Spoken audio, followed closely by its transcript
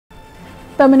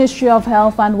The Ministry of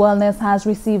Health and Wellness has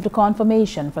received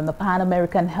confirmation from the Pan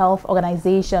American Health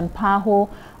Organization (PAHO)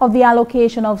 of the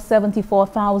allocation of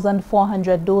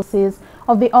 74,400 doses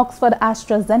of the Oxford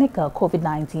AstraZeneca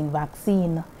COVID-19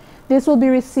 vaccine. This will be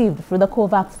received through the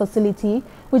COVAX facility,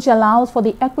 which allows for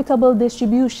the equitable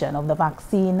distribution of the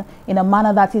vaccine in a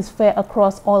manner that is fair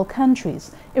across all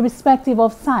countries, irrespective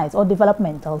of size or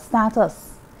developmental status.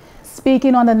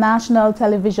 Speaking on the national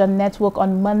television network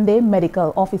on Monday,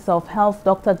 Medical Officer of Health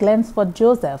Dr. Glensford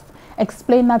Joseph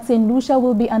explained that Saint Lucia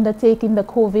will be undertaking the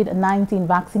COVID-19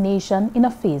 vaccination in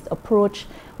a phased approach,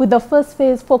 with the first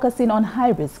phase focusing on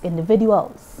high-risk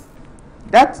individuals.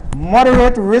 That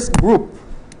moderate risk group,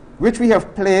 which we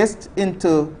have placed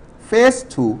into phase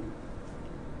 2,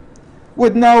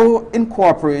 would now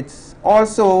incorporate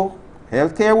also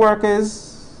healthcare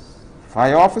workers,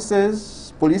 fire officers,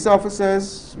 police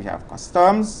officers, we have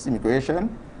customs, immigration,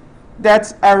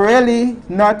 that are really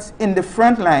not in the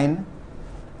front line,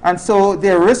 and so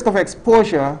their risk of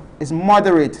exposure is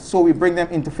moderate, so we bring them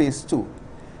into phase 2.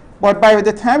 But by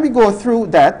the time we go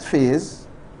through that phase,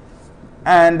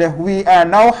 and we are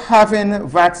now having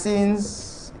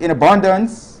vaccines in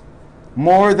abundance,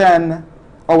 more than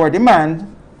our demand,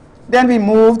 then we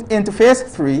moved into phase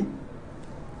 3,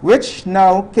 which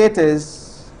now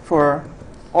caters for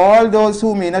all those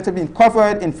who may not have been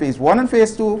covered in phase 1 and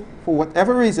phase 2 for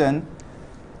whatever reason,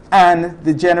 and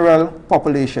the general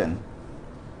population.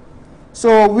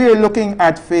 So we're looking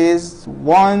at phase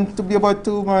 1 to be about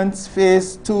 2 months,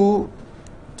 phase 2,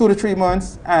 2 to 3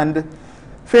 months, and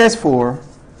phase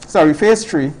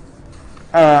 3,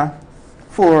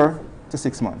 4 to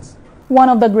 6 months. One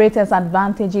of the greatest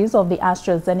advantages of the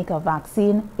AstraZeneca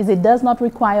vaccine is it does not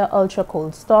require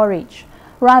ultra-cold storage.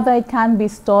 Rather, it can be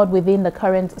stored within the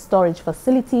current storage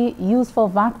facility used for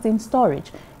vaccine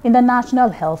storage in the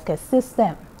national healthcare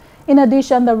system. In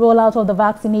addition, the rollout of the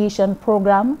vaccination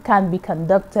program can be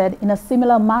conducted in a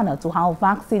similar manner to how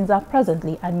vaccines are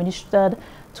presently administered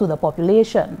to the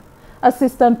population.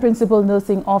 Assistant Principal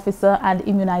Nursing Officer and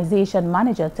Immunization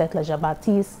Manager Tekla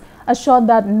Jabatis assured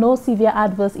that no severe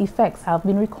adverse effects have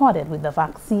been recorded with the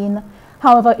vaccine.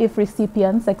 However, if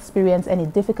recipients experience any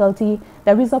difficulty,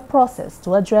 there is a process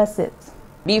to address it.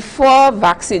 Before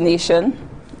vaccination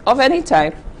of any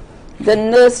type, the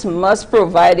nurse must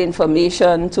provide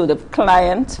information to the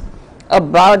client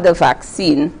about the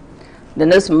vaccine. The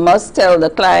nurse must tell the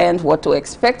client what to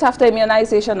expect after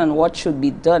immunization and what should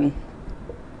be done.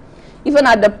 Even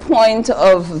at the point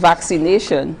of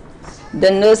vaccination, the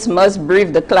nurse must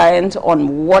brief the client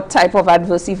on what type of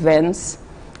adverse events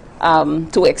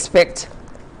to expect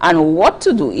and what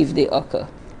to do if they occur.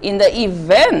 In the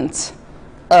event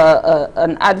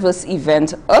an adverse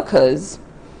event occurs,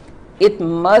 it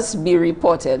must be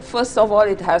reported. First of all,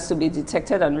 it has to be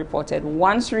detected and reported.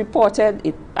 Once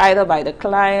reported, either by the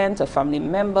client, a family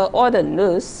member, or the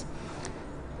nurse,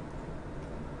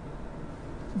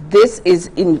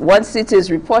 once it is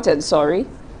reported,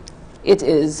 it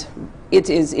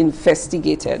is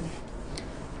investigated.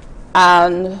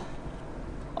 And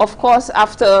of course,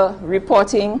 after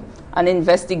reporting, an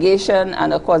investigation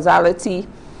and a causality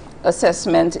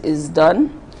assessment is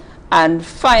done. And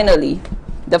finally,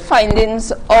 the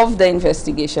findings of the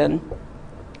investigation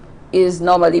is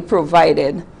normally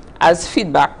provided as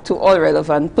feedback to all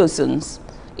relevant persons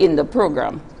in the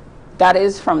program. That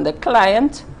is from the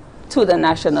client to the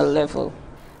national level.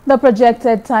 The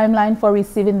projected timeline for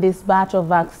receiving this batch of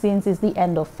vaccines is the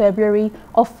end of February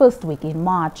or first week in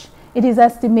March. It is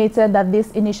estimated that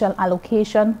this initial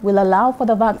allocation will allow for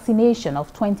the vaccination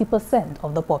of 20%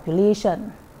 of the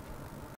population.